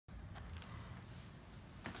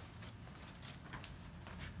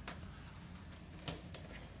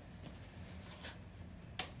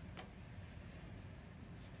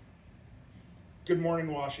Good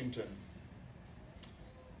morning, Washington.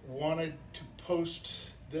 Wanted to post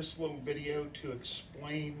this little video to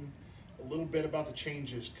explain a little bit about the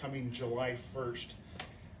changes coming July 1st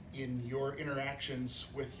in your interactions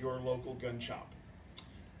with your local gun shop.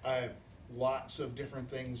 Lots of different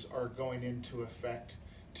things are going into effect.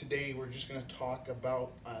 Today we're just going to talk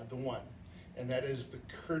about the one, and that is the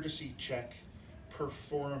courtesy check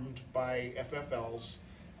performed by FFLs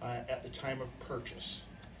at the time of purchase.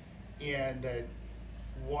 And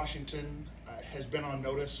Washington has been on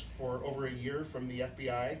notice for over a year from the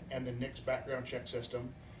FBI and the NICS background check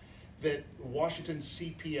system that Washington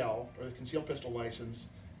CPL, or the concealed pistol license,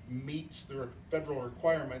 meets the federal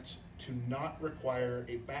requirements to not require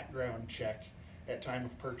a background check at time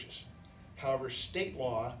of purchase. However, state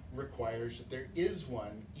law requires that there is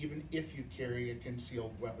one even if you carry a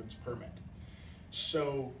concealed weapons permit.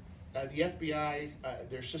 So the FBI,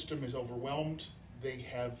 their system is overwhelmed. They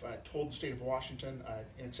have told the state of Washington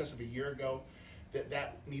in excess of a year ago that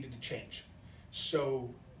that needed to change.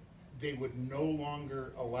 So they would no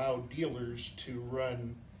longer allow dealers to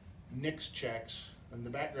run NICS checks and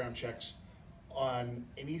the background checks on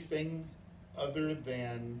anything other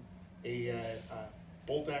than a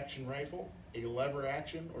bolt action rifle, a lever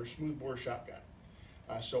action, or smoothbore shotgun.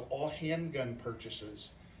 So all handgun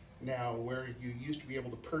purchases now, where you used to be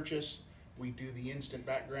able to purchase, we do the instant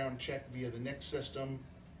background check via the NICS system,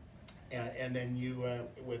 and then you,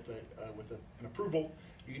 with an approval,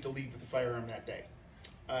 you get to leave with the firearm that day.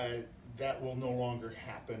 That will no longer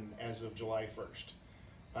happen as of July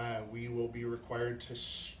 1st. We will be required to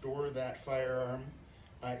store that firearm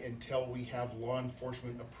until we have law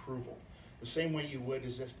enforcement approval. The same way you would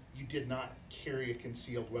as if you did not carry a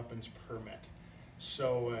concealed weapons permit.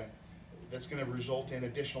 So that's going to result in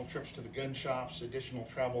additional trips to the gun shops, additional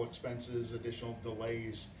travel expenses, additional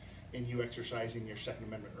delays in you exercising your Second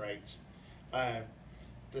Amendment rights.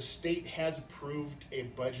 The state has approved a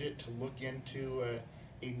budget to look into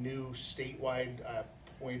a new statewide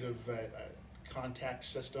point of contact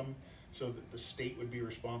system, so that the state would be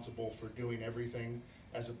responsible for doing everything,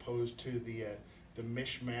 as opposed to the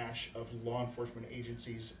mishmash of law enforcement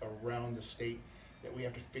agencies around the state that we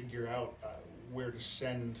have to figure out where to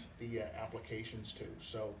send the applications to.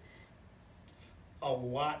 So a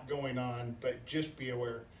lot going on, but just be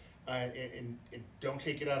aware and don't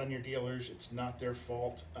take it out on your dealers. It's not their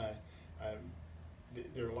fault.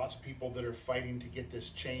 There are lots of people that are fighting to get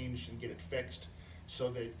this changed and get it fixed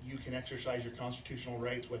so that you can exercise your constitutional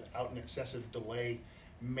rights without an excessive delay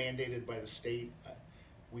mandated by the state.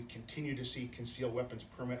 We continue to see concealed weapons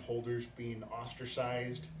permit holders being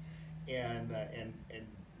ostracized and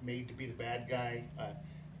made to be the bad guy.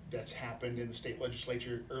 That's happened in the state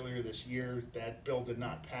legislature earlier this year. That bill did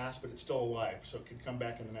not pass, but it's still alive, so it could come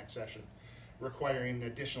back in the next session, requiring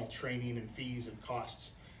additional training and fees and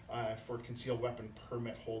costs for concealed weapon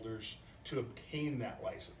permit holders to obtain that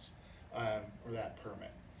license or that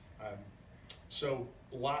permit. So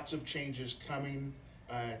lots of changes coming.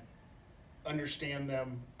 Understand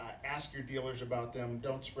them, ask your dealers about them.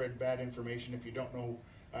 Don't spread bad information if you don't know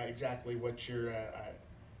exactly what you're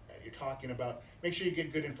talking about. Make sure you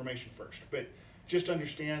get good information first, but just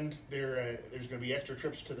understand there's going to be extra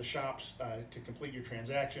trips to the shops to complete your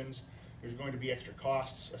transactions. There's going to be extra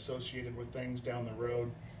costs associated with things down the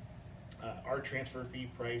road. Our transfer fee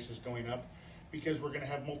price is going up because we're going to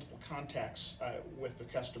have multiple contacts with the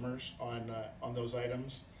customers on those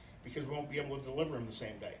items, because we won't be able to deliver them the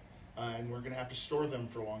same day. And we're going to have to store them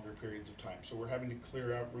for longer periods of time. So we're having to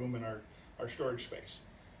clear out room in our storage space.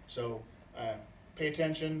 So pay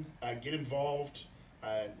attention, get involved,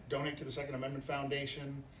 donate to the Second Amendment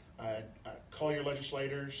Foundation, call your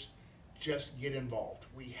legislators, just get involved.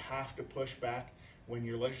 We have to push back. When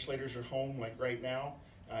your legislators are home, like right now,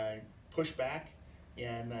 push back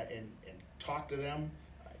and talk to them.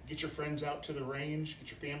 Get your friends out to the range, get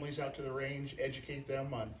your families out to the range, educate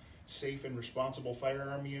them on safe and responsible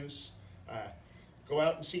firearm use. Go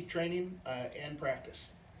out and seek training and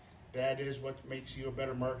practice. That is what makes you a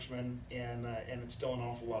better marksman, and it's still an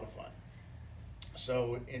awful lot of fun.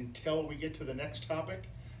 So until we get to the next topic,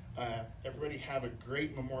 everybody have a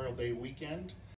great Memorial Day weekend.